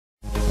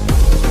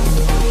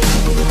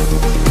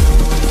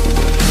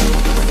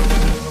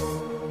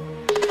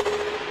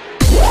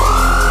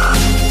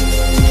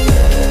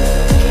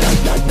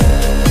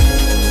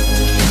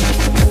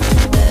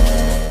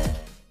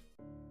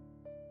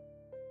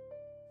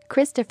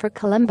Christopher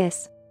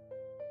Columbus.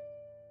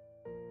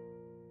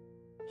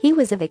 He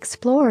was an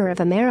explorer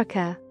of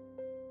America.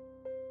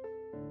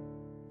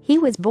 He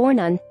was born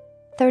on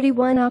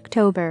 31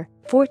 October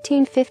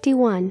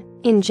 1451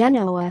 in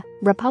Genoa,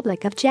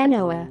 Republic of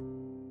Genoa.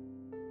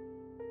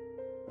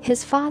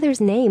 His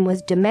father's name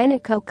was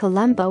Domenico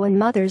Colombo and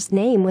mother's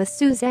name was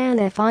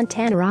Susanna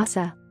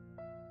Fontanarossa.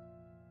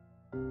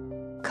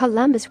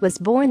 Columbus was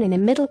born in a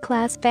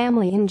middle-class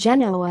family in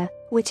Genoa,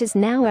 which is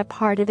now a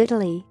part of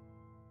Italy.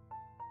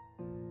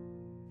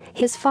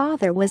 His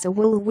father was a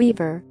wool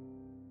weaver.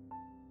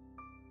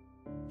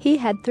 He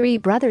had 3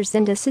 brothers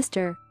and a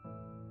sister.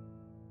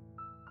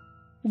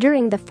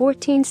 During the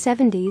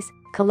 1470s,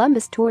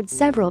 Columbus toured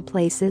several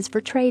places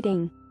for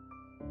trading.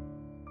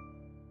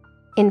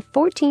 In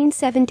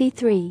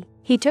 1473,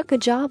 he took a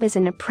job as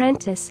an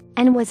apprentice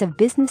and was a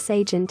business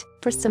agent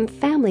for some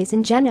families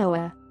in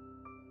Genoa.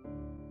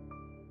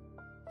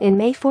 In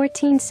May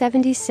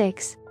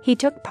 1476, he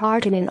took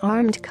part in an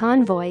armed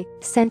convoy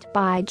sent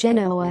by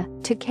Genoa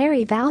to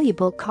carry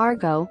valuable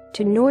cargo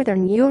to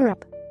northern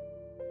Europe.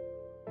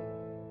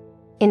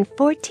 In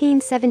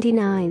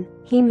 1479,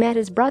 he met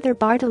his brother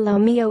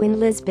Bartolomeo in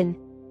Lisbon.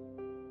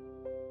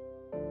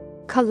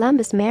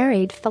 Columbus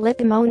married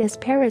Philippomonas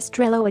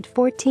Perestrello at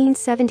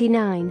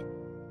 1479.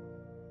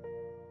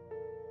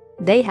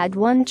 They had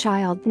one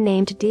child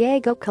named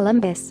Diego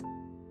Columbus.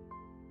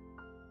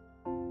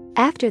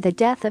 After the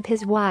death of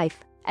his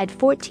wife, at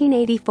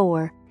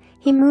 1484,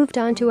 he moved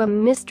on to a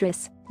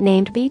mistress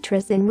named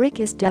Beatriz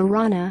Enriquez de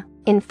Arana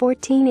in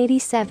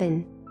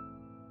 1487.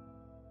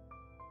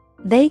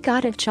 They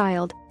got a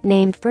child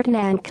named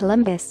Ferdinand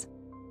Columbus.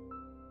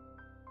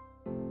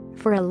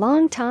 For a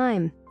long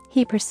time,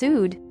 he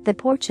pursued the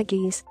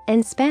Portuguese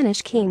and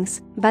Spanish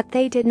kings, but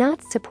they did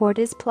not support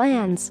his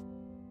plans.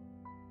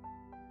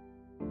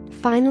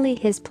 Finally,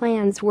 his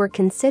plans were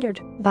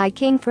considered by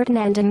King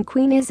Ferdinand and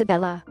Queen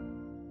Isabella.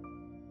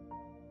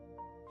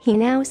 He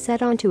now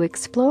set on to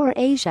explore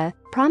Asia,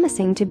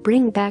 promising to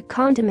bring back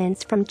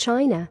condiments from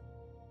China.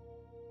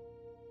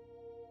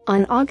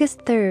 On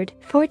August 3,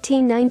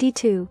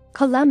 1492,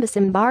 Columbus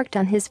embarked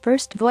on his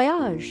first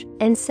voyage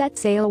and set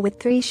sail with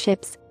 3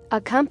 ships,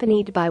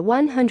 accompanied by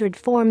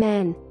 104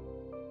 men.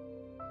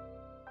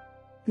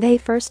 They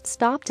first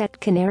stopped at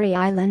Canary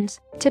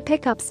Islands to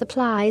pick up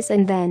supplies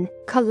and then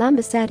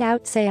Columbus set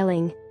out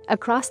sailing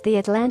across the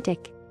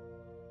Atlantic.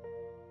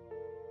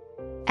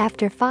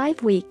 After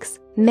 5 weeks,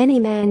 many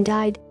men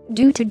died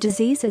due to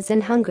diseases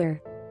and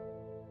hunger.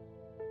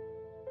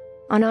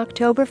 On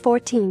October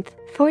 14,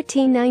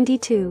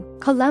 1492,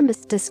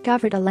 Columbus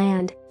discovered a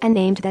land and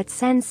named that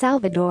San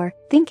Salvador,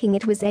 thinking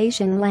it was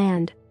Asian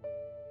land.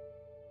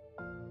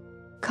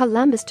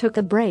 Columbus took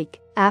a break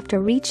after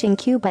reaching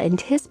Cuba and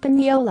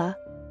Hispaniola.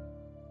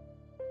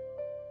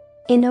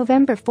 In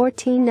November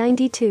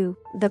 1492,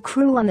 the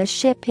crew on the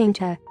ship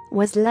Pinta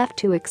was left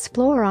to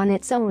explore on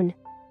its own.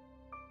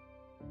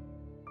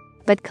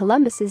 But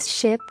Columbus's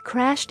ship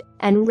crashed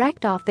and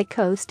wrecked off the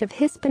coast of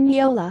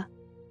Hispaniola.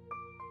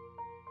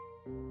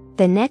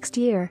 The next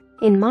year,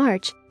 in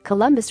March,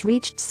 Columbus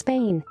reached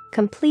Spain,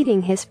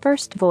 completing his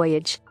first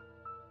voyage.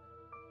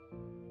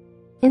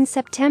 In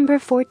September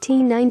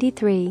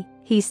 1493,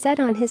 he set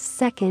on his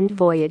second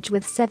voyage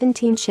with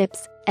 17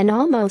 ships and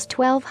almost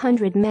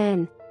 1,200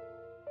 men.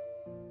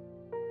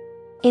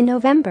 In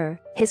November,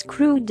 his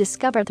crew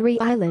discovered 3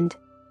 islands.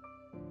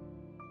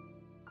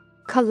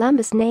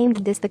 Columbus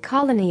named this the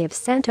colony of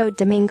Santo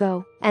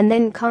Domingo and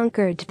then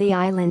conquered the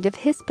island of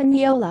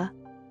Hispaniola.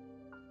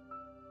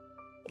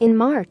 In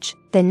March,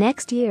 the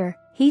next year,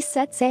 he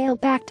set sail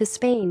back to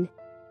Spain.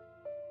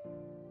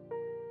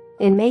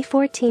 In May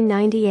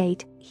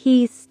 1498,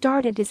 he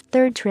started his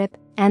 3rd trip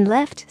and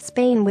left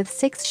Spain with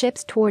 6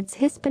 ships towards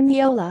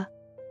Hispaniola.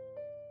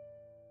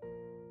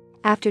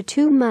 After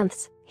 2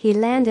 months, he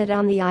landed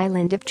on the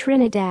island of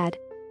Trinidad.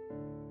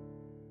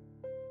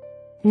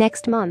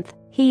 Next month,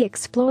 he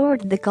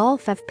explored the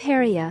Gulf of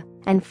Paria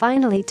and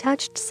finally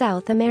touched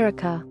South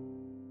America.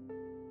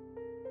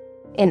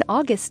 In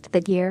August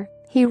that year,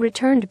 he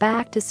returned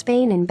back to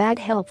Spain in bad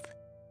health.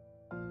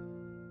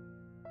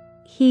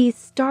 He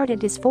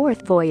started his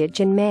 4th voyage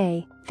in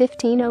May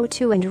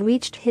 1502 and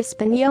reached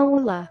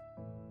Hispaniola.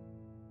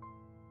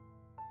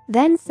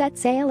 Then set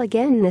sail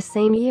again the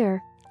same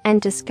year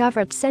and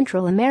discovered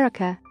Central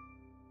America.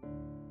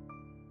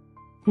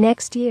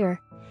 Next year,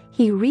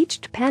 he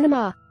reached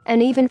Panama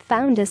and even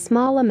found a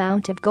small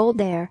amount of gold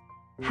there.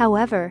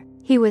 However,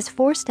 he was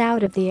forced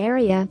out of the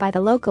area by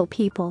the local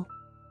people.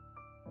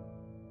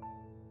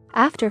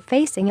 After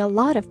facing a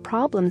lot of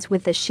problems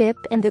with the ship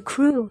and the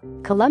crew,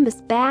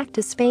 Columbus back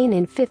to Spain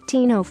in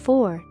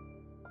 1504.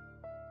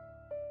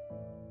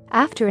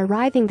 After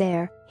arriving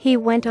there, he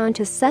went on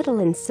to settle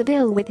in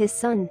Seville with his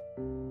son.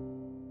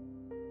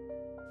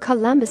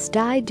 Columbus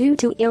died due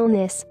to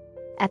illness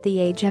at the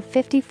age of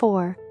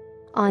 54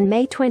 on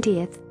May 20,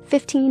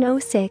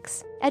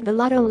 1506, at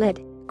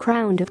Valladolid,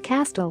 crown of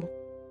Castile.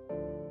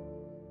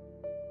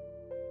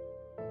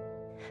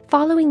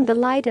 Following the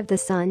light of the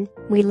sun,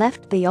 we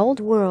left the old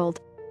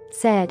world,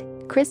 said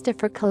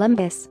Christopher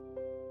Columbus.